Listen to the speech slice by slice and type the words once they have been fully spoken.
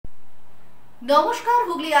নমস্কার,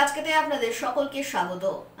 হুগলি আজকেতে আপনাদের সকলকে স্বাগত।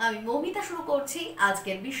 আমি মৌমিতা শুরু করছি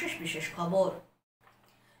আজকের বিশেষ খবর।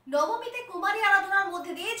 নবমীতে কুমারী আরাধনার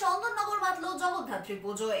মধ্যে দিয়ে চন্দননগর মাতল জগদ্ধাত্রী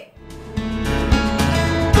পুজোয়।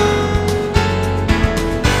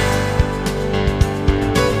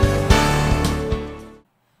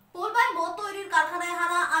 পুলবায় মদ তৈরির কারখানায়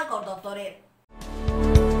হানা আয়কর দপ্তরের।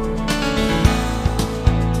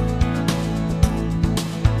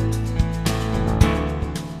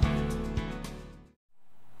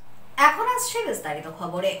 এখন আসছে বিস্তারিত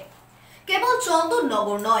খবরে। কেবল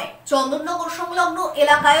চন্দননগর নয়, চন্দননগর সংলগ্ন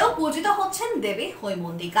এলাকায়ও পূজিত হচ্ছেন দেবী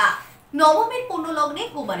হৈমন্তিকা। নবমীর পুণ্যলগ্নে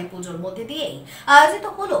কুমারী পুজোর মধ্যে দিয়েই আয়োজিত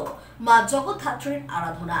হল মা জগদ্ধাত্রীর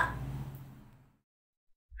আরাধনা।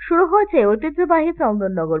 শুরু হয়েছে ঐতিহ্যবাহী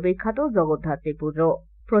চন্দননগর বিখ্যাত জগদ্ধাত্রী পুজো।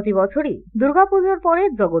 প্রতি বছরই দুর্গাপুজোর পরে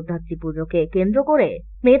জগদ্ধাত্রী পুজোকে কেন্দ্র করে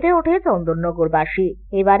মেতে ওঠে চন্দননগরবাসী।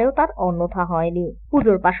 এবারেও তার অন্যথা হয়নি।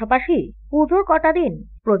 পুজোর পাশাপাশি পুজোর কটা দিন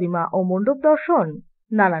প্রতিমা ও মণ্ডপ দর্শন,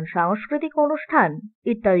 নানান সাংস্কৃতিক অনুষ্ঠান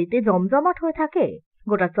ইত্যাদিতে জমজমাট হয়ে থাকে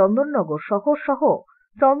গোটা চন্দননগর শহর সহ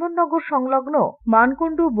চন্দননগর সংলগ্ন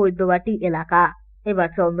মানকুণ্ডু বৈদ্যবাটি এলাকা। এবার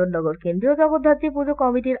চন্দননগর কেন্দ্রীয় জগদ্ধাত্রী পুজো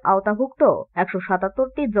কমিটির আওতাভুক্ত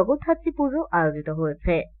 177টি জগদ্ধাত্রী পুজো আয়োজিত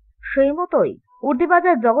হয়েছে। সেই মতোই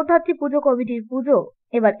উর্দিবাজার জগদ্ধাত্রী পুজো কমিটির পুজো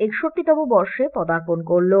এবার 61তম বর্ষে পদার্পণ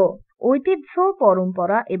করল। ঐতিহ্য,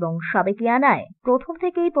 পরম্পরা এবং সাবেকিয়ানায়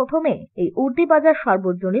প্রথমে এই উর্দিবাজার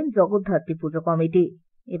সার্বজনীন জগদ্ধাত্রী পুজো কমিটি।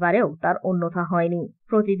 এবারেও তার অন্যথা হয়নি।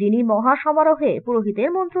 প্রতিদিনই মহাসমারোহে পুরোহিতের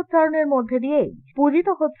মন্ত্রোচ্চারণের মধ্যে দিয়েই পূজিত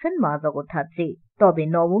হচ্ছেন মা জগদ্ধাত্রী। তবে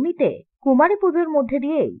নবমীতে কুমারী পুজোর মধ্যে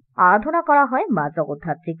দিয়েই আরাধনা করা হয় মা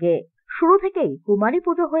জগদ্ধাত্রীকে। শুরু থেকেই কুমারী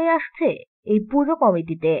পুজো হয়ে আসছে এই পুজো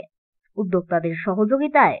কমিটিতে। উদ্যোক্তাদের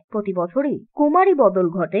সহযোগিতায় প্রতি বছরই কুমারী বদল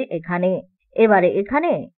ঘটে এখানে। এবারে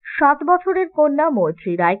এখানে 7 বছরের কন্যা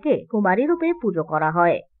মৈত্রী রায়কে কুমারী রূপে পুজো করা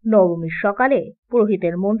হয়। নবমীর সকালে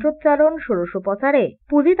পুরোহিতের মন্ত্রোচ্চারণ ষোড়শোপচারে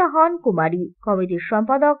পূজিতা হন কুমারী। কমিটির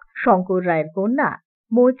সম্পাদক শঙ্কর রায়ের কন্যা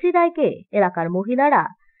মৈত্রী রায়কে এলাকার মহিলারা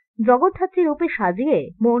জগদ্ধাত্রী রূপে সাজিয়ে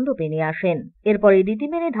মণ্ডপে নিয়ে আসেন। এরপরে রীতি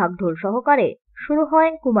মেনে ঢাকঢোল সহকারে শুরু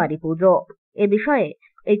হয় কুমারী পুজো। এ বিষয়ে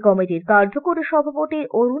এই কমিটির কার্যকরী সভাপতি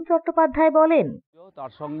অরুণ চট্টোপাধ্যায় বলেন,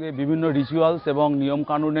 তার সঙ্গে বিভিন্ন রিচুয়ালস এবং নিয়ম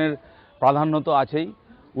কানুনের প্রাধান্য তো আছেই।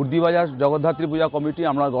 উর্দিবাজার জগদ্ধাত্রী পূজা কমিটি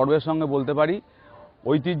আমরা গর্বের সঙ্গে বলতে পারি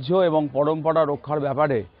ঐতিহ্য এবং পরম্পরা রক্ষার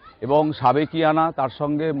ব্যাপারে এবং সাবেকিয়ানা তার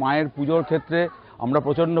সঙ্গে মায়ের পুজোর ক্ষেত্রে আমরা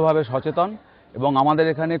প্রচণ্ডভাবে সচেতন এবং আমাদের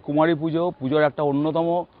এখানে কুমারী পুজোর একটা অন্যতম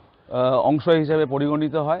অংশ হিসেবে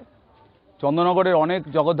পরিগণিত হয়। চন্দননগরের অনেক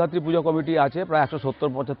জগদ্ধাত্রী পুজো কমিটি আছে, প্রায়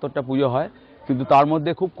 170-75টা পুজো হয়, কিন্তু তার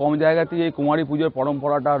মধ্যে খুব কম জায়গাতেই এই কুমারী পুজোর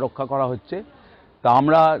পরম্পরাটা রক্ষা করা হচ্ছে। তা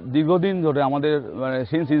আমরা দীর্ঘদিন ধরে আমাদের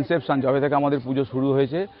সিন্স ইনসেপশন, যবে থেকে আমাদের পুজো শুরু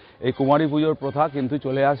হয়েছে, এই কুমারী পুজোর প্রথা কিন্তু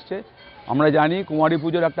চলে আসছে। আমরা জানি কুমারী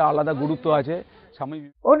পুজোর একটা আলাদা গুরুত্ব আছে।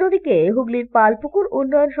 অন্যদিকে হুগলির পালপুকুর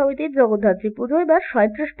উন্নয়ন সমিতির জগদ্ধাত্রী পুজো এবার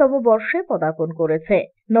 37তম বর্ষে পদার্পণ করেছে।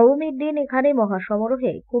 নবমীর দিন এখানে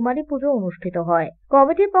মহাসমারোহে কুমারী পুজো অনুষ্ঠিত হয়।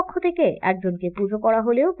 কমিটির পক্ষ থেকে একজনকে পুজো করা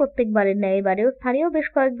হলেও প্রত্যেকবারের ন্যায় এবারেও স্থানীয় বেশ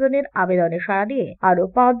কয়েকজনের আবেদনে সাড়া দিয়ে আরো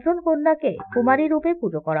 5 জন কন্যাকে কুমারী রূপে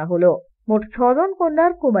পুজো করা হলো। মোট 6 জন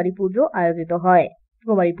কন্যার কুমারী পুজো আয়োজিত হয়।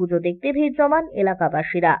 কুমারী পুজো দেখতে ভিড় জমান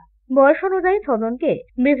এলাকাবাসীরা। বয়স অনুযায়ী 6 জনকে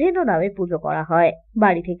বিভিন্ন নামে পুজো করা হয়।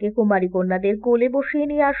 বাড়ি থেকে কুমারী কন্যাদের কোলে বসিয়ে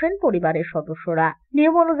নিয়ে আসেন পরিবারের সদস্যরা।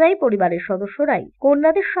 নিয়ম অনুযায়ী পরিবারের সদস্যরাই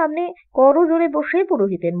কন্যাদের সামনে করজোড়ে বসে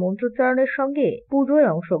পুরোহিতের মন্ত্রোচ্চারণের সঙ্গে পুজোয়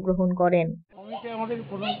অংশগ্রহণ করেন। আমাদের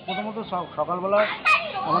প্রথমত সকালবেলা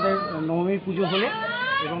আমাদের নবমী পুজো হলো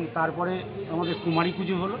এবং তারপরে আমাদের কুমারী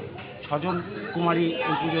পুজো হলো। 6 জন কুমারী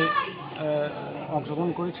এই পুজোয়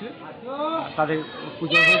অংশগ্রহণ করেছিলেন, তাদের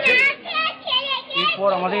পুজো হয়েছে। এরপর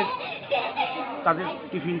আমাদের তাদের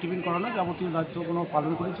টিফিন করানো যাবতীয় দায়িত্বগুলো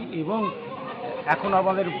পালন করেছি এবং এখন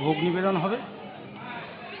আমাদের ভোগ নিবেদন হবে।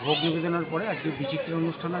 ভোগ নিবেদনের পরে আজকে বিচিত্রা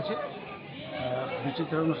অনুষ্ঠান আছে।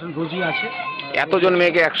 বিচিত্রা অনুষ্ঠান রোজই আছে। এতজন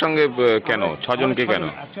মেয়েকে একসঙ্গে কেন, 6 জনকে কেন?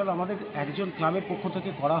 অ্যাকচুয়াল আমাদের একজন ক্লাবের পক্ষ থেকে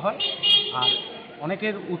করা হয়, আর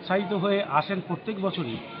অনেকের উৎসাহিত হয়ে আসেন প্রত্যেক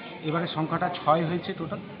বছরই। এবারে সংখ্যাটা 6 হয়েছে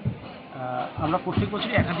টোটাল। আমরা প্রত্যেক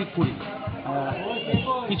বছরই একাধিক করি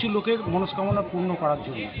কিছু লোকের মনস্কামনা পূর্ণ করার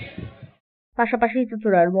জন্য। পাশাপাশি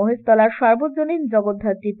চুচুড়ার মহেশতলার সার্বজনীন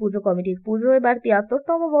জগদ্ধাত্রী পুজো কমিটির পুজো এবার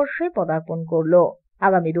 73তম বর্ষে পদার্পণ করল।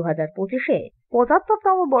 আগামী 2025-এ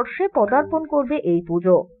 75তম বর্ষে পদার্পণ করবে এই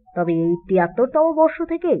পুজো। তবে এই 73তম বর্ষ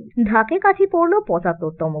থেকেই ঢাকে কাঠি পড়ল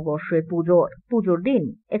 75তম বর্ষের পুজোর দিন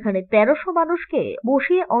এখানে 1300 মানুষকে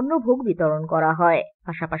বসিয়ে অন্নভোগ বিতরণ করা হয়।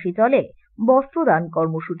 পাশাপাশি চলে বস্ত্রদান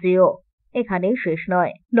কর্মসূচিও। এখানেই শেষ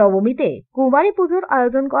নয়, নবমীতে কুমারী পুজোর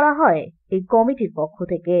আয়োজন করা হয় এই কমিটির পক্ষ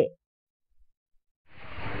থেকে।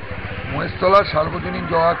 মহেশতলা সার্বজনীন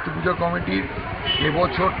জগদ্ধাত্রী পূজা কমিটির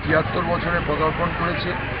এবছর ৭৩ বছরে পদার্পণ করেছে।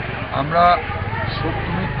 আমরা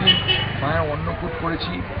সপ্তমীর দিন মায়ের অন্নকূট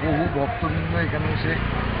করেছি। বহু ভক্তবৃন্দ এখানে এসে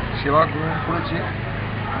সেবা গ্রহণ করেছে।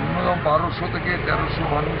 ন্যূনতম ১২০০ থেকে ১৩০০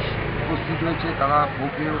 মানুষ উপস্থিত হয়েছে, তারা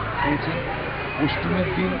ভোগে পেয়েছেন। অষ্টমীর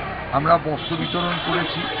দিন আমরা বস্ত্র বিতরণ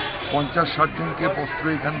করেছি, ৫০-৬০ জনকে বস্ত্র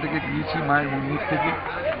এখান থেকে দিয়েছি মায়ের মন্দির থেকে।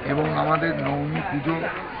 এবং আমাদের নবমী পুজো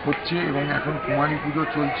হচ্ছে এবং এখন কুমারী পুজো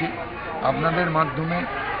চলছে। আপনাদের মাধ্যমে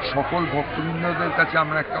সকল ভক্তবৃন্দদের কাছে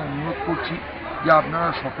আমরা একটা অনুরোধ করছি যে আপনারা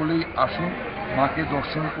সকলেই আসুন, মাকে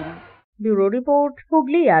দর্শন করুন। ব্যুরো রিপোর্ট,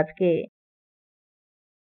 হুগলি আজকে।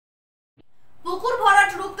 পুকুর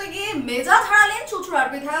ভরাট রুখতে গিয়ে মেজাজ হারালেন চুঁচুড়ার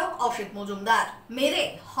বিধায়ক অসিত মজুমদার। মেরে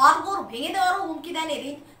হাড়গোড় ভেঙে দেওয়ারও হুমকি দেন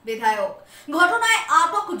এদিন বিধায়ক। ঘটনায়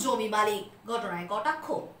আটক জমি মালিক। ঘটনায় কটাক্ষ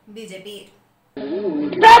বিজেপির।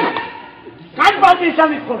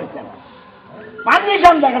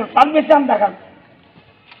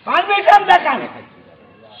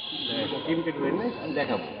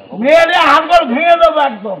 মেরে হাড়গোড় ভেঙে দেবো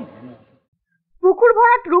একদম। পুকুর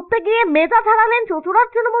ভরাট রুখতে গিয়ে মেজাজ হারালেন চুঁচুড়ার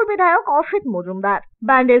তৃণমূল বিধায়ক অসিত মজুমদার।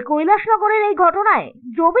 ব্যান্ডেল কৈলাসনগরের এই ঘটনায়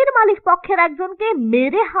জমির মালিক পক্ষের একজনকে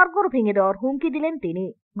মেরে হাড়গোড় ভেঙে দেওয়ার হুমকি দিলেন তিনি।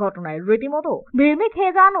 ঘটনায় রীতিমতো ভিড়মি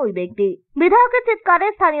খেয়ে যান ওই ব্যক্তি। বিধায়কের চিৎকারে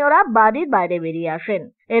স্থানীয়রা বাড়ির বাইরে বেরিয়ে আসেন।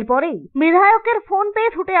 এরপরেই বিধায়কের ফোন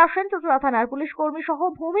পেয়ে ছুটে আসেন চুঁচুড়া থানার পুলিশ কর্মী সহ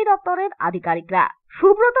ভূমি দপ্তরের আধিকারিকরা।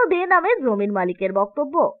 সুব্রত দে নামে জমির মালিকের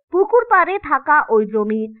বক্তব্য, পুকুর পাড়ে থাকা ওই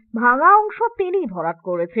জমির ভাঙা অংশ তিনি ভরাট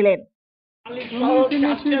করেছিলেন।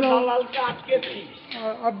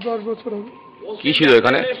 ৮-১০ বছর হবে। কি ছিল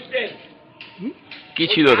এখানে? কি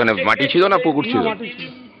ছিল এখানে? মাটি ছিল না পুকুর ছিল?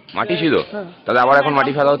 মাটি ছিল। তাহলে আবার এখন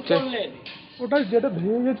মাটি ফেলা হচ্ছে? ওটাই যেটা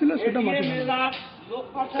ভেঙে গেছিল সেটা মাটি ফেলা।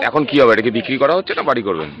 এখন কি হবে? এটা কি বিক্রি করা হচ্ছে না বাড়ি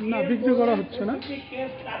করবেন? না, বিক্রি করা হচ্ছে না,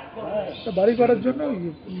 বাড়ি করার জন্য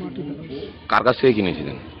মাটি ফেলা। কার কাছ থেকে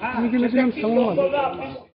কিনেছিলেন? আমি কিনেছিলাম শ্যামল।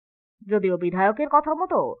 যদিও বিধায়কের কথা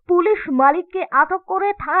মতো পুলিশ মালিককে আটক করে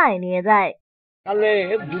থানায় নিয়ে যায়। তাহলে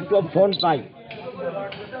দুটো ফোন পাই,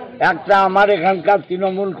 একটা আমার এখানকার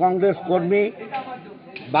তৃণমূল কংগ্রেস কর্মী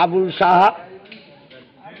বাবুল সাহা,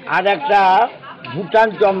 আর একটা ভুটান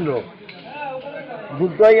চন্দ্র,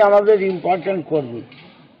 দুটোই আমাদের ইম্পর্টেন্ট কর্মী।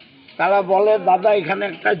 তারা বলে, দাদা এখানে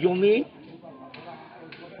একটা জমি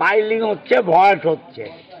পাইলিং হচ্ছে, ভরাট হচ্ছে।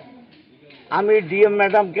 আমি ডিএম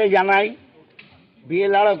ম্যাডামকে জানাই,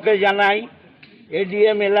 বিএলআরকে জানাই,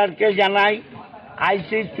 এডিএম এলআরকে জানাই,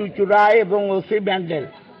 আইসি চুঁচুড়া এবং ওসি ব্যান্ডেল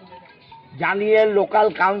জানিয়ে লোকাল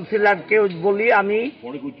কাউন্সিলরকে বলি আমি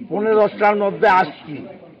 ১৫-১০টার মধ্যে আসছি।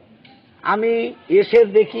 আমি এসে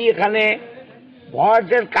দেখি এখানে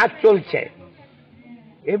ভরাটের কাজ চলছে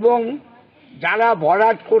এবং যারা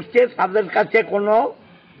ভরাট করছে তাদের কাছে কোনো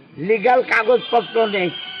লিগ্যাল কাগজপত্র নেই।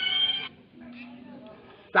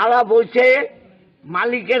 তারা বলছে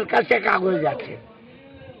মালিকের কাছে কাগজ আছে,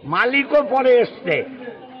 মালিকও পরে এসছে,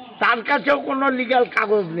 তার কাছেও কোনো লিগ্যাল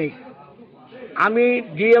কাগজ নেই। আমি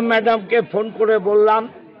ডিএম ম্যাডামকে ফোন করে বললাম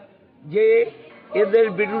যে এদের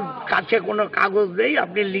কাছে কোনো কাগজ নেই,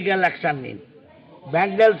 আপনি লিগ্যাল অ্যাকশন নিন।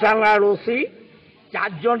 ব্যান্ডেল থানার ওসি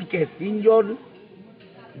 ৪ জনকে, ৩ জন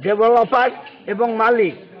ডেভেলপার এবং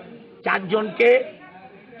মালিক, ৪ জনকে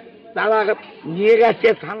তারা নিয়ে গেছে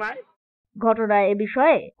থানায়। ঘটনায় এ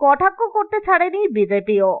বিষয়ে কটাক্ষ করতে ছাড়েনি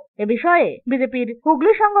বিজেপিও। এ বিষয়ে বিজেপির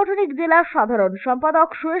হুগলি সাংগঠনিক জেলার সাধারণ সম্পাদক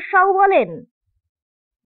সুরেশ সাহু বলেন,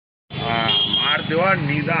 মার দেওয়ার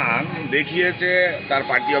নিদান দেখিয়েছে তার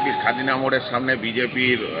পার্টি অফিস খাদিনা মোড়ের সামনে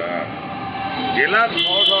বিজেপির জেলার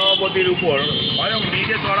সহসভাপতির উপর স্বয়ং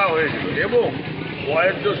নিজে চড়া হয়েছিল এবং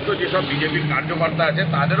বয়োজ্যেষ্ঠ যেসব বিজেপির কার্যকর্তা আছে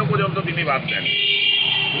তাদেরও পর্যন্ত তিনি বাদ দেন।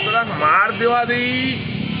 সুতরাং মার দেওয়া দিই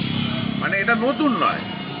মানে এটা নতুন নয়।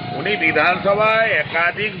 উনি বিধানসভায়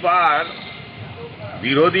একাধিকবার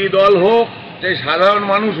বিরোধী দল হোক চাই সাধারণ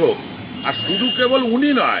মানুষ হোক, আর শুধু কেবল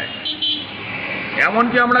উনি নয়,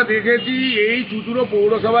 এমনকি আমরা দেখেছি এই চুঁচুড়ো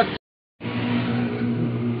পৌরসভার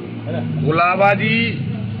গোলাবাজি,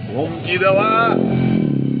 হুমকি দেওয়া,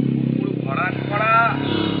 পুকুর ভরাট করা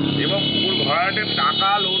এবং পুকুর ভরাটের টাকা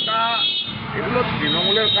লোটা, এগুলো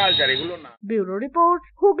তৃণমূলের কালচার, এগুলো না। ব্যুরো রিপোর্ট,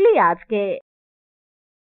 হুগলি আজকে।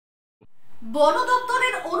 বন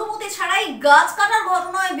দপ্তরের অনুমতি ছাড়াই গাছ কাটার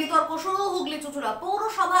ঘটনায় বিতর্ক শুরু হুগলি চুঁচুড়া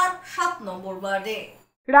পৌরসভার ৭ নম্বর ওয়ার্ডে।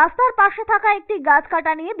 রাস্তার পাশে থাকা একটি গাছ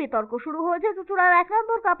কাটা নিয়ে বিতর্ক শুরু হয়েছে চুঁচুড়ার ১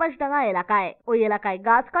 নম্বর কাপাসডাঙ্গা এলাকায়। ওই এলাকায়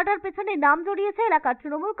গাছ কাটার পেছনে নাম জড়িয়েছে এলাকার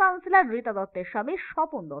তৃণমূল কাউন্সিলর রীতা দত্তের স্বামী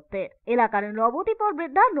স্বপন দত্তের। এলাকার নবদ্বীপের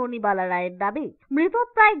বৃদ্ধা ননিবালা রায়ের দাবি,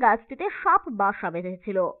 মৃতপ্রায় গাছটিতে সাপ বাসা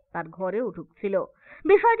বেঁধেছিল, তার ঘরেও ঢুকছিল।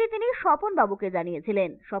 বিষয়টি তিনি স্বপন বাবুকে জানিয়েছিলেন।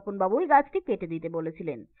 স্বপন বাবুই গাছটি কেটে দিতে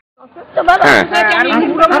বলেছিলেন।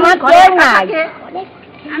 আমার কেউ নাই।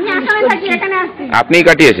 আপনিই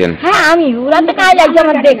কাটিয়েছেন? হ্যাঁ আমি, ওরা তো কাজ আছে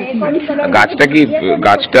আমার দেখছি।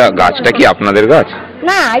 গাছটা কি আপনাদের গাছ?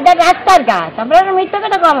 না, এটা রাস্তার গাছ। আমরা মিথ্যা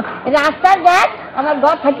কথা কম, রাস্তার গাছ। আমার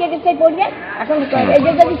ঘর ফাটিয়ে গেছে পড়িয়ে। এখন এই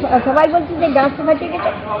যে যদি সবাই বলছি যে গাছটা ফাটিয়ে গেছে,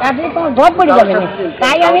 কাটলে তোমার ঘর পড়ে যাবে না,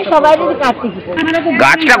 তাই আমি সবাই যদি কাটতেছি।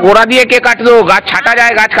 গাছটা গোড়া দিয়ে কে কাটলো? গাছ ছাটা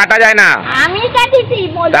যায়, গাছ কাটা যায় না। আমি কাটিছি।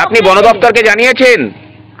 আপনি বন দপ্তরকে জানিয়েছেন?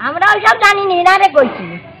 আমরা ওইসব জানিনি, এনারে কইছি।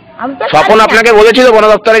 স্বপন আপনাকে বলেছিল বন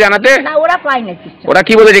দপ্তরে জানাতে? না, ওরা পায় না। ওরা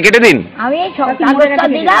কি বলেছে? কেটে দিন। আমি কাগজটা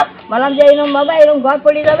দিলাম, বললাম যে এরকম বাবা এরকম ঘর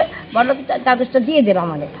পড়ে যাবে, বললো কাগজটা দিয়ে দিলাম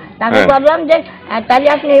আমাদের। তারপর বললাম যে তাহলে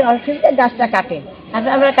আপনি অসুবিধা গাছটা কাটেন।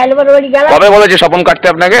 আমরা কাইলে বড় বাড়ি গেলাম। কবে বলেছে স্বপন কাটতে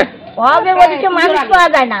আপনাকে? কবে বলেছে? মানুষ পাওয়া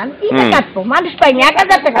যায় না, আমি কি কাটবো? মানুষ পাই না।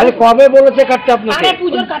 1000 টাকা। কবে বলেছে কাটতে আপনাকে?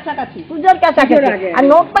 পুজোর কাছাকাছি। আর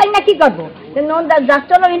নোট পাই না, কি করবো? নোট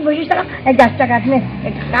গাছটা আমি বুঝিয়েছিলাম, এই গাছটা কাটলে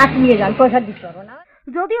কাঠ নিয়ে যান, পয়সা দিতে পারবো না।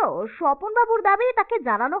 যদিও স্বপনবাবুর দাবি তাকে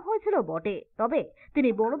জানানো হয়েছিল বটে, তবে তিনি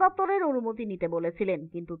বন দপ্তরের অনুমতি নিতে বলেছিলেন,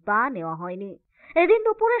 কিন্তু তা নেওয়া হয়নি। এদিন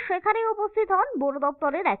দুপুরে সেখানে উপস্থিত হন বন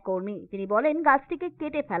দপ্তরের এক কর্মী। তিনি বলেন গাছটিকে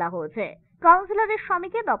কেটে ফেলা হয়েছে। কাউন্সিলরের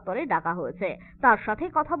স্বামীকে দপ্তরে ডাকা হয়েছে, তার সাথে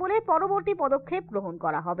কথা বলে পরবর্তী পদক্ষেপ গ্রহণ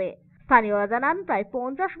করা হবে। স্থানীয়রা জানান প্রায়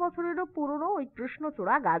 50 বছরেরও পুরনো ওই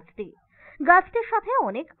কৃষ্ণচূড়া গাছটির সাথে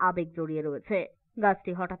অনেক আবেগ জড়িয়ে রয়েছে।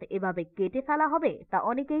 গাছটি হঠাৎ এভাবে কেটে ফেলা হবে তা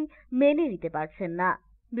অনেকেই মেনে নিতে পারছেন না।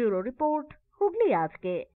 ব্যুরো রিপোর্ট, হুগলি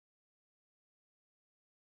আজকে।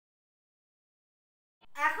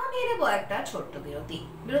 এখন নিয়ে নেব একটা ছোট্ট বিরতি।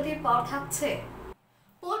 বিরতির পর থাকছে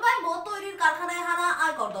পুলবাই মদ তৈরির কারখানায় হানা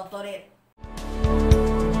আয়কর দপ্তরের।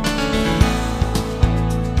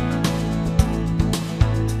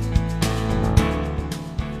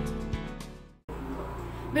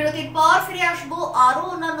 বিরতির পর ফিরে আসবো আরো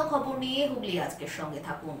অন্যান্য খবর নিয়ে। হুগলি আজকের সঙ্গে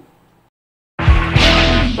থাকুন।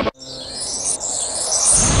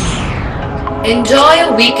 Enjoy a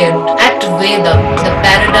weekend at Vedam, the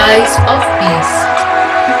paradise of peace.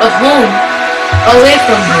 A home away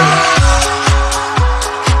from home.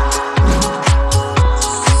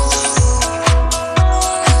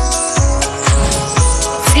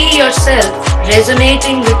 See yourself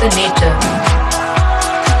resonating with the nature.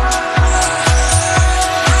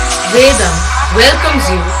 Vedam welcomes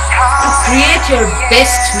you to create your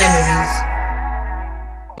best memories.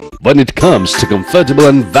 When it comes to comfortable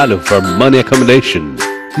and value for money accommodation,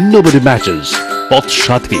 nobody matches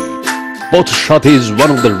Pothshati. Pothshati is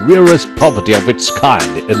one of the rarest property of its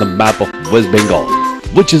kind in the map of West Bengal,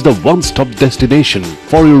 which is the one-stop destination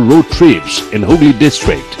for your road trips in Hooghly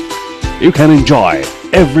district. You can enjoy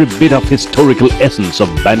every bit of historical essence of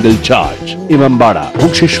Bandel Church, Imambara,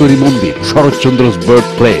 Bhuksheshwari Mandir, Sharat Chandra's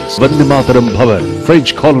birthplace, Vande Mataram Bhavan, French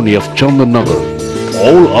colony of Chandannagar.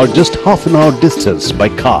 All are just half an hour distance by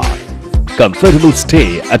car. Comfortable stay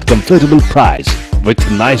at comfortable price with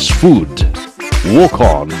nice food. Walk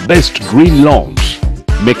on best green lawns,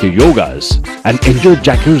 make your yogas and enjoy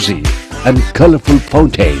jacuzzi and colorful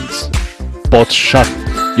fountains. Pothshati,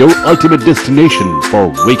 your ultimate destination for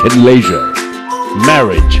weekend leisure.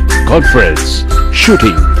 Marriage, conference,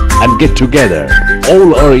 shooting and get together all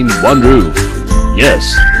are in one roof. Yes,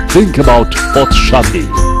 think about Pothshati,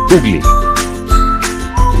 Hoogly.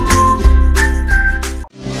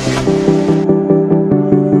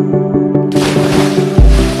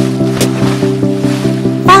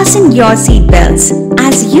 Fasten your seatbelts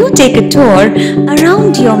as you take a tour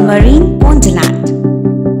around your marine wonderland.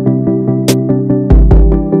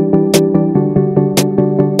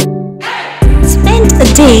 Spend a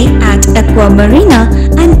day at Aqua Marina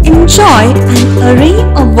and enjoy an array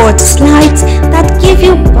of water slides that give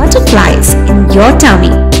you butterflies in your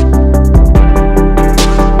tummy.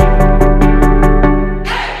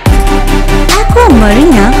 Aqua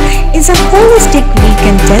Marina is a holistic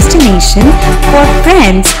weekend destination for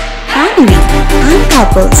friends, family and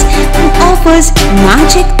couples and offers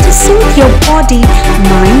magic to soothe your body,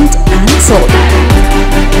 mind and soul.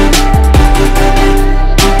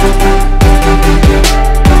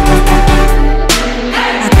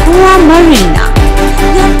 Aqua Marina,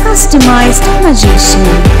 your customized magician.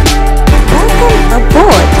 Welcome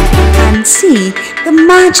aboard and see the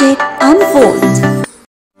magic unfold.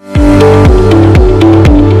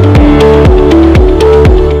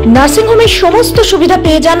 Nursing হোমের সমস্ত সুবিধা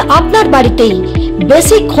পেয়ে যান আপনার বাড়িতেই।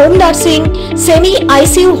 Basic home nursing, semi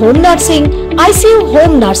ICU home nursing, ICU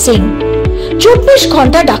home nursing, 24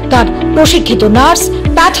 ঘন্টা doctor, প্রশিক্ষিত nurse,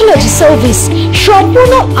 pathology service,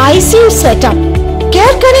 সম্পূর্ণ আইসিইউ সেটআপ।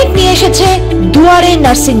 কেয়ার কানেক্ট নিয়ে এসেছে দুয়ারে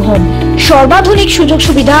নার্সিং হোম। সর্বাধুনিক সুযোগ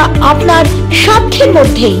সুবিধা আপনার সাধ্যের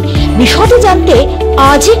মধ্যেই। বিশদে জানতে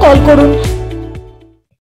আজই কল করুন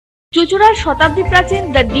চুঁচুড়ার শতাব্দী প্রাচীন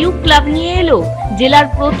দ্য ডিউক ক্লাব নিয়ে এলো জেলার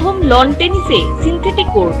প্রথম লন টেনিসে সিনথেটিক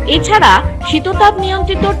কোর্ট, এছাড়া শীততাপ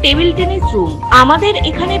নিয়ন্ত্রিত টেবিল টেনিস রুম। আমাদের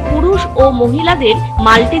এখানে পুরুষ ও মহিলাদের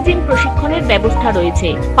মাল্টিজিম প্রশিক্ষণের ব্যবস্থা রয়েছে,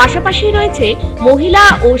 পাশাপাশি রয়েছে মহিলা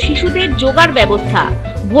ও শিশুদের যোগার ব্যবস্থা।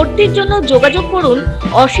 ভর্তির জন্য যোগাযোগ করুন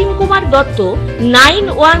Asim Kumar Dutta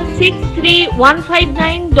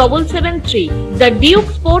 9163159773, the Duke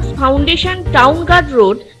sports foundation, town guard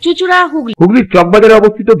road, চুঁচুড়া, হুগলি। হুগলির চকবাজারে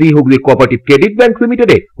অবস্থিত দি হুগলি কোঅপারেটিভ ক্রেডিট ব্যাংক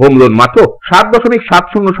লিমিটেডে হোম লোন মাত্র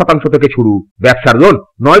 7.70% থেকে শুরু, ব্যবসার লোন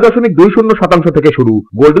 9.20% থেকে শুরু,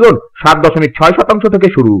 গোল্ড লোন 7.6% থেকে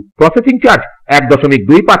শুরু, প্রসেসিং চার্জ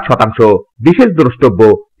 1.25%। বিশেষ দ্রষ্টব্য,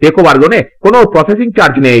 টেকওভার লোনে কোনো প্রসেসিং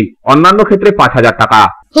চার্জ নেই, অন্যান্য ক্ষেত্রে 5,000 টাকা।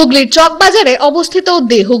 হুগলির চকবাজারে অবস্থিত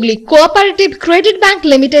দি Hooghly cooperative credit bank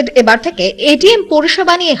limited এবার থেকে এটিএম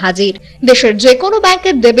পরিষেবা নিয়ে হাজির। দেশের যে কোনো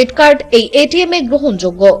ব্যাংকের ডেবিট কার্ড এই এটিএম এ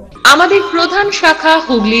গ্রহণযোগ্য। আমাদের প্রধান শাখা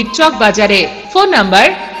হুগলির চকবাজারে। ফোন নাম্বার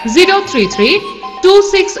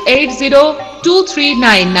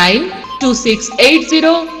 033-2680-2399,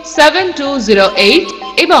 2680-7208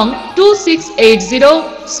 এবং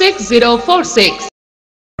 2680-6046।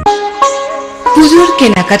 পুজোর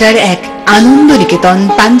কেনাকাটার এক আনন্দ নিকেতন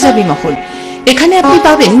পাঞ্জাবি মহল। এখানে আপনি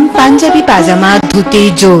পাবেন পাঞ্জাবি পাজামা, ধুতি,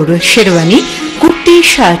 জোর, শেরওয়ানি, কুর্তি,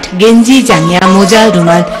 শার্ট, গেঞ্জি, জাঙ্গিয়া, মোজা,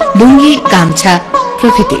 রুমাল, লুঙ্গি, গামছা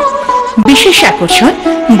প্রভৃতি। বিশেষ আকর্ষণ,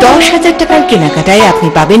 10,000 টাকার কেনাকাটায় আপনি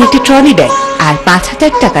পাবেন একটি ট্রলি ব্যাগ, আর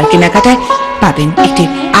 5,000 টাকার কেনাকাটায় পাবেন একটি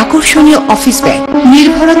আকর্ষণীয় অফিস ব্যাগ।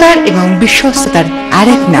 নির্ভরতার এবং বিশ্বস্ততার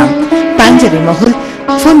আরেক নাম পাঞ্জাবি মহল।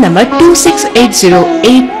 Phone number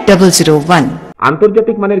 26808001।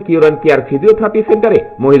 আন্তর্জাতিক মানের কিওর অ্যান্ড কেয়ার ফিজিওথেরাপি সেন্টারে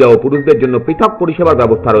মহিলা ও পুরুষদের জন্য পৃথক পরিষেবার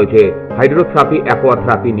ব্যবস্থা রয়েছে। হাইড্রোথেরাপি,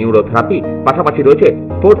 অ্যাকোয়াথেরাপি, নিউরোথেরাপি, পাশাপাশি রয়েছে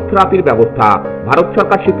স্পোর্টস থেরাপির ব্যবস্থা। ভারত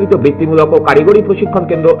সরকার স্বীকৃত বৃত্তিমূলক ও কারিগরি প্রশিক্ষণ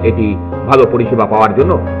কেন্দ্র এটি। ভালো পরিষেবা পাওয়ার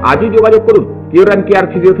জন্য আজই যোগাযোগ করুন cure and care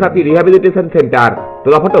physiotherapy rehabilitation centre,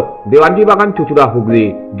 তোলাফটক, Dewanji বাগান, চুঁচুড়া, হুগলি।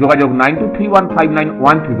 যোগাযোগ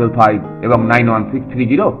 9231591555 এবং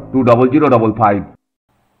 9163020055।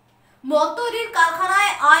 মদ তৈরির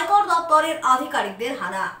কারখানায় আয়কর দপ্তরের আধিকারিকদের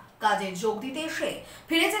হানা, কাজে যোগ দিতে এসে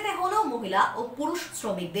ফিরে যেতে হলো মহিলা ও পুরুষ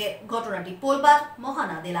শ্রমিকদের। ঘটনাটি পোলবার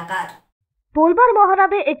মহানাদ এলাকার। পোলবার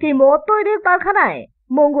মহানাদে একটি মদ তৈরির কারখানায়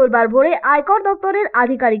মঙ্গলবার ভোরে আয়কর দপ্তরের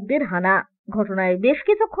আধিকারিকদের হানা। ঘটনায় বেশ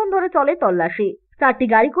কিছুক্ষণ ধরে চলে তল্লাশি। 4টি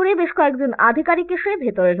গাড়ি করে বেশ কয়েকজন আধিকারিক এসে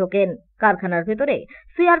ভেতরে ঢোকেন। কারখানার ভেতরে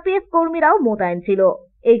সিআরপিএফ কর্মীরাও মোতায়েন ছিল।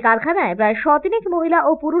 এই কারখানায় প্রায় 100 মহিলা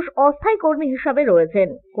ও পুরুষ অস্থায়ী কর্মী হিসাবে রয়েছেন।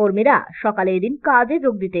 কর্মীরা সকালে এদিন কাজে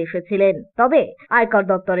যোগ দিতে এসেছিলেন, তবে আয়কর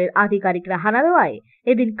দপ্তরের আধিকারিকরা হানা দেওয়ায়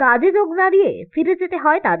এদিন কাজে যোগ না দিয়ে ফিরে যেতে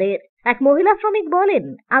হয় তাদের। এক মহিলা শ্রমিক বলেন,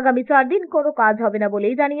 আগামী 4 দিন কোনো কাজ হবে না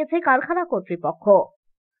বলেই জানিয়েছে কারখানা কর্তৃপক্ষ।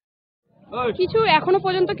 কিছু এখনো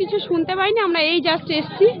পর্যন্ত কিছু শুনতে পাইনি, আমরা এই জাস্ট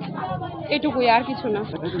এসছি, এটুকুই, আর কিছু না।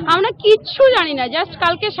 আমরা কিচ্ছু জানি না, জাস্ট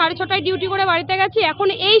কালকে 6:30টায় ডিউটি করে বাড়িতে গেছি, এখন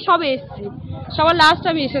এই সবে এসছি, সবার লাস্ট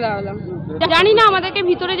আমি এসে দাঁড়ালাম। জানি না, আমাদেরকে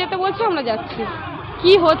ভিতরে যেতে বলছে, আমরা যাচ্ছি।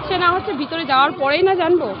 কি হচ্ছে না হচ্ছে ভিতরে যাওয়ার পরেই না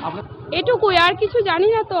জানবো, এটুকুই, আর কিছু জানি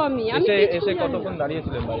না। তো আমি এসে কতক্ষণ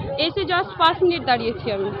দাঁড়িয়েছিলেন? এসে জাস্ট 5 মিনিট দাঁড়িয়েছি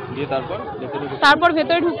আমি। তারপর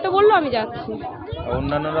ভেতরে ঢুকতে বললো, আমি যাচ্ছি।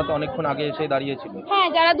 অন্যান্যরা তো অনেকক্ষণ আগে এসে দাঁড়িয়েছিল। হ্যাঁ,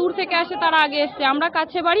 যারা দূর থেকে আসে তারা আগে এসছে, আমরা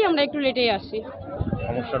কাছে বাড়ি, আমরা একটু লেটেই আসি।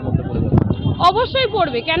 সমস্যার মধ্যে পড়ে যাবে? অবশ্যই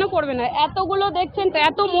পড়বে, কেন পড়বে না? এতগুলো দেখছেন তো,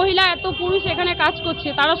 এত মহিলা এত পুরুষ এখানে কাজ করছে,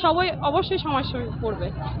 তারা সবাই অবশ্যই সমস্যায় পড়বে।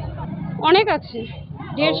 অনেক আছে,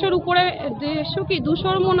 150-র উপরে, 150 কি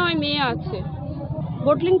 200-র মনে হয় মেয়ে আছে।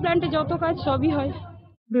 বোটলিং প্ল্যান্টে যত কাজ সবই হয়।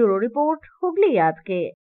 ব্যুরো রিপোর্ট, হুগলি আজকে।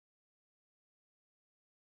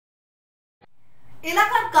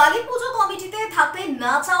 এলাকার কালী পুজো কমিটিতে থাকতে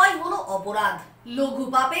না চাওয়াই হলো অপরাধ। লঘু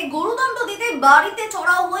পাপে গুরুদণ্ড দিতে বাড়িতে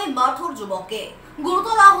চড়াও হয়ে মারধর যুবককে।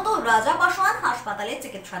 গুরুতর আহত রাজা পাশোয়ান হাসপাতালে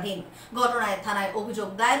চিকিৎসাধীন। ঘটনায় থানায় অভিযোগ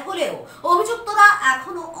দায়ের হলেও অভিযুক্তরা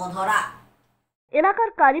এখনো অধরা। এলাকার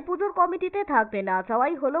কালী পুজোর কমিটিতে থাকতে না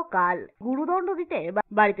চাওয়াই হলো কাল। গুরুদণ্ড দিতে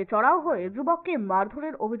বাড়িতে চড়াও হয়ে যুবককে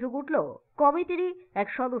মারধরের অভিযোগ উঠল কমিটিরই এক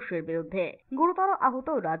সদস্যের বিরুদ্ধে। গুরুতর আহত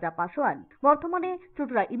রাজা পাশোয়ান বর্তমানে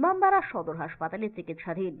চুঁচুড়া ইমামবাড়া সদর হাসপাতালে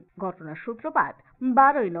চিকিৎসাধীন। ঘটনার সূত্রপাত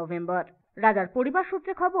 12ই নভেম্বর। রাজার পরিবার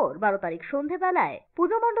সূত্রে খবর, 12 তারিখ সন্ধেবেলায়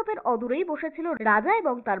পুজো মণ্ডপের অদূরেই বসেছিল রাজা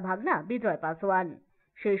এবং তার ভাগনা বিজয় পাসওয়ান।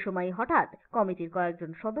 সেই সময় হঠাৎ কমিটির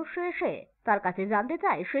কয়েকজন সদস্য এসে তার কাছে জানতে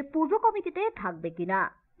চায় সে পুজো কমিটিতে থাকবে কিনা,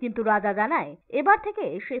 কিন্তু রাজা জানায় এবার থেকে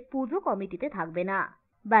সে পুজো কমিটিতে থাকবে না।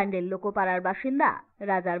 ব্যান্ডেল লোকপাড়ার বাসিন্দা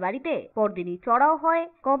রাজার বাড়িতে পরদিনই চড়াও হয়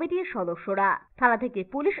কমিটির সদস্যরা। থানা থেকে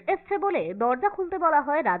পুলিশ এসছে বলে দরজা খুলতে বলা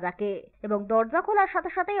হয় রাজাকে এবং দরজা খোলার সাথে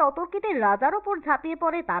সাথেই অতর্কিতে রাজার ওপর ঝাঁপিয়ে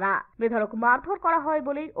পড়ে তারা। বেধড়ক মারধর করা হয়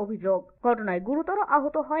বলেই অভিযোগ। ঘটনায় গুরুতর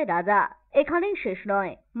আহত হয় রাজা। এখানেই শেষ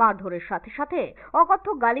নয়, মারধরের সাথে সাথে অকথ্য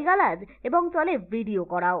গালিগালাজ এবং চলে ভিডিও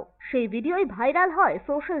করাও। সেই ভিডিওই ভাইরাল হয়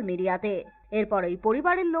সোশ্যাল মিডিয়াতে। এরপরেই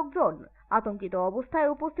পরিবারের লোকজন আতঙ্কিত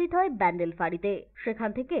অবস্থায় উপস্থিত হয় ব্যান্ডেল ফাঁড়িতে। সেখান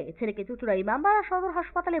থেকে ছেলেকে চুঁচুড়া ইমামবাড়া সদর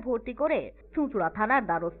হাসপাতালে ভর্তি করে চুঁচুড়া থানার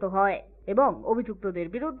দ্বারস্থ হয় এবং অভিযুক্তদের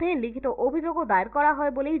বিরুদ্ধে লিখিত অভিযোগও দায়ের করা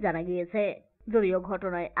হয় বলেই জানা গিয়েছে। যদিও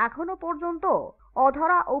ঘটনায় এখনো পর্যন্ত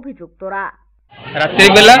অধরা অভিযুক্তরা।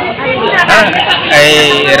 রাত্রিবেলা এই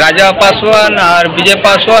রাজা পাসওয়ান আর বিজয়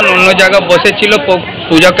পাসওয়ান অন্য জায়গায় বসেছিল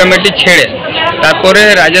পূজা কমিটি ছেড়ে। তারপরে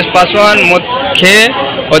রাজেশ পাসওয়ান মদ খেয়ে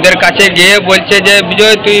ওদের কাছে গিয়ে বলছে যে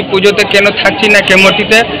বিজয় তুই পুজোতে কেন থাকছিস না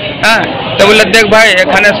কেমোটিতে? তো বলে দেখ ভাই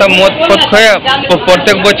এখানে সব মদ ফদ খেয়ে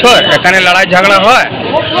প্রত্যেক বছর এখানে লড়াই ঝগড়া হয়,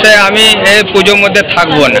 সে আমি এই পুজোর মধ্যে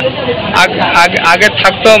থাকবো না। আগে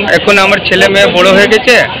থাকতাম, এখন আমার ছেলে মেয়ে বড় হয়ে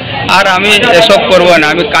গেছে আর আমি এসব করবো না।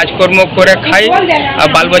 আমি কাজকর্ম করে খাই আর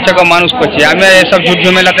বাল বাচ্চাকে মানুষ করছি, আমি এসব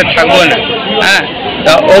ঝুটঝুমেলাতে থাকবো না।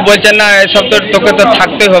 তা ও বলছে না এসব তো তোকে তো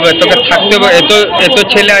থাকতে হবে, তোকে থাকতে হবে, এত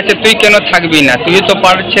ছেলে আছে তুই কেন থাকবি না, তুই তো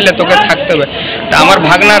পাড়ার ছেলে, তোকে থাকতে হবে। তা আমার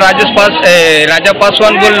ভাগনা রাজা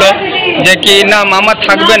পাসওয়ান বলল যে কি না মামা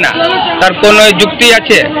থাকবে না, তার কোনো যুক্তি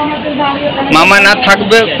আছে? মামা না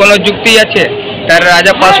থাকবে কোনো যুক্তি আছে? তার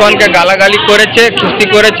রাজা পাসওয়ানকে গালাগালি করেছে, খিস্তি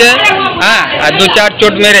করেছে, আর 2-4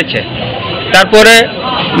 চোট মেরেছে। তারপরে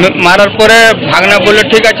মারার পরে ভাগনা বললো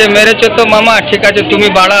ঠিক আছে মেরেছো তো মামা, ঠিক আছে তুমি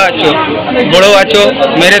বড় আছো,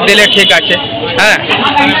 মেরে দিলে ঠিক আছে।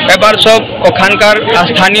 এবার সব ওখানকার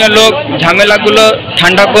স্থানীয় লোক ঝামেলাগুলো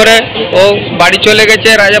ঠান্ডা করে ও বাড়ি চলে গেছে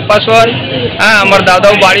রাজা পাসওয়ান। আমার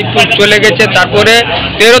দাদাও বাড়ি চলে গেছে। তারপরে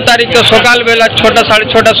 13 তারিখে সকালবেলা 6টা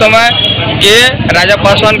 6:30 সময় গিয়ে রাজা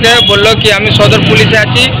পাসওয়ানকে বললো কি আমি সদর পুলিশে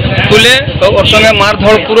আছি, তুলে ওর সঙ্গে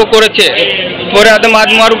মারধর পুরো করেছে, পরে হাতে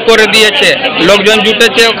মারমারু করে দিয়েছে। লোকজন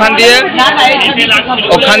জুটেছে ওখান দিয়ে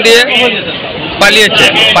পালিয়েছে,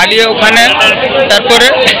 পালিয়ে ওখানে তারপরে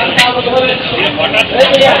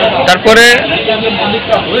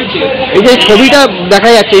এই যে ছবিটা দেখা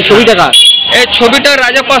যাচ্ছে, এই ছবিটা কার? এই ছবিটা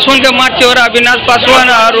রাজা পাসওয়ানকে মারছে ওরা, অবিনাশ পাসওয়ান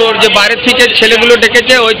আর ওর যে বাইরে থেকে ছেলেগুলো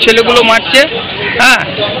ডেকেছে ওই ছেলেগুলো মারছে।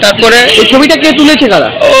 তারপরে এই ছবিটা কে তুলেছে কারা?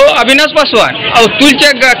 ও অবিনাশ পাসওয়ান, ও তুলছে,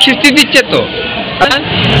 খিস্তি দিচ্ছে তো।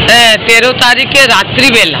 13 তারিখে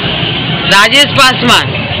রাত্রিবেলা রাজেশ পাসওয়ান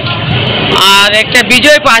আর একটা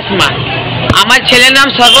বিজয় পাসওয়ান, আমার ছেলের নাম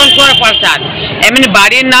শ্রবণ কুমার প্রসাদ, এমনি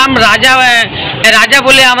বাড়ির নাম রাজা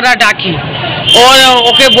বলে আমরা ডাকি।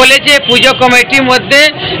 ওকে বলেছে পুজো কমিটির মধ্যে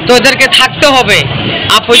তোদেরকে থাকতে হবে,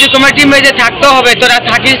 আর পুজো কমিটির মধ্যে থাকতে হবে, তোরা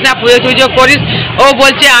থাকিস না, পুজো করিস। ও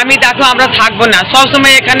বলছে আমি দেখো আমরা থাকবো না,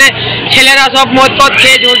 সবসময় এখানে ছেলেরা সব মদ ফদ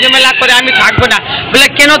খেয়ে ঝুটঝামেলা করে, আমি থাকবো না। বলে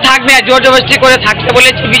কেন থাকবে? জোর জবরদস্তি করে থাকতে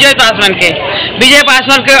বলেছে বিজয় পাসওয়ানকে।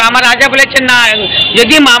 আমার রাজা বলেছে না,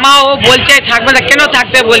 যদি মামা ও বলছে থাকবে না, কেন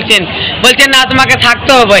থাকতে বলছেন? বলছে না তোমাকে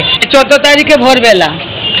থাকতে হবে। 14 তারিখে ভোরবেলা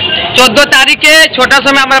 14 তারিখে 6টার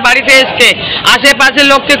সময় আমার বাড়িতে এসছে, আশেপাশে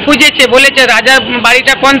লোককে খুঁজেছে, বলেছে রাজার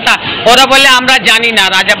বাড়িটা কোনটা? ওরা বলে আমরা জানি না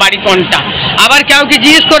রাজা বাড়ি কোনটা। আবার কাউকে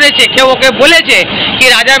জিজ্ঞেস করেছে, কেউ ওকে বলেছে কি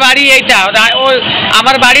রাজার বাড়ি এইটা। ও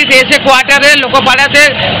আমার বাড়িতে এসে কোয়ার্টারে লোকপাড়াতে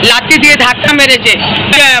লাঠি দিয়ে ধাক্কা মেরেছে,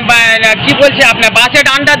 কি বলছে আপনার বাসে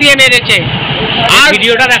ডান্ডা দিয়ে মেরেছে। আর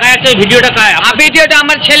ভিডিওটা দেখা যাচ্ছে, ভিডিওটা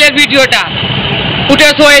আমার ছেলের ভিডিওটা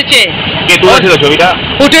ফুটেজ হয়েছে।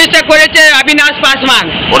 ফুটেজটা করেছে অবিনাশ পাসওয়ান,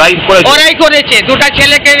 ওরাই করেছে। দুটা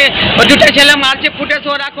ছেলে মারছে, ফুটেজ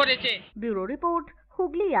ওরা করেছে। ব্যুরো রিপোর্ট,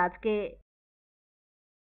 হুগলি আজকে।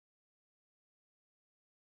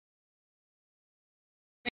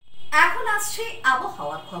 এখন আসছে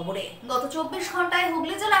আবহাওয়ার খবরে। গত 24 ঘন্টায়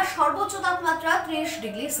হুগলি জেলার সর্বোচ্চ তাপমাত্রা 30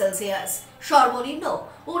 ডিগ্রি সেলসিয়াস, সর্বনিম্ন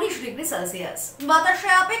 19 ডিগ্রি সেলসিয়াস। বাতাসে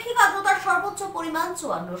আপেক্ষিক আর্দ্রতার সর্বোচ্চ পরিমাণ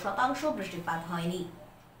 54%। বৃষ্টিপাত হয়নি।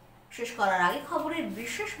 শেষ করার আগে খবরের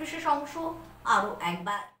বিশেষ অংশ আরো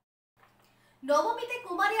একবার। নবমীতে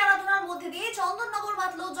কুমারী আরাধনার মধ্যে দিয়ে চন্দননগর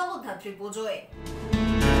মাতল জগদ্ধাত্রী পুজোয়।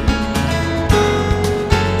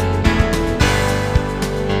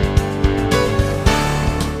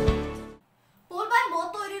 পূর্বায় মদ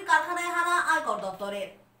তৈরির কারখানায় হানা আয়কর দপ্তরের।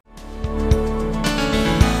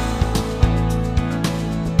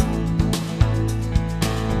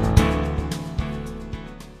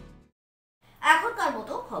 এখনকার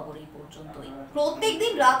মতো খবর এই পর্যন্তই।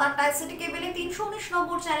 প্রত্যেকদিন রাত 8টায় সিটি কেবলে 319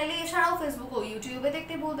 নম্বর চ্যানেলে, এছাড়াও ফেসবুক ও ইউটিউবে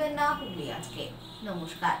দেখতে ভুলবেন না হুগলি আজকে।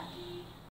 নমস্কার।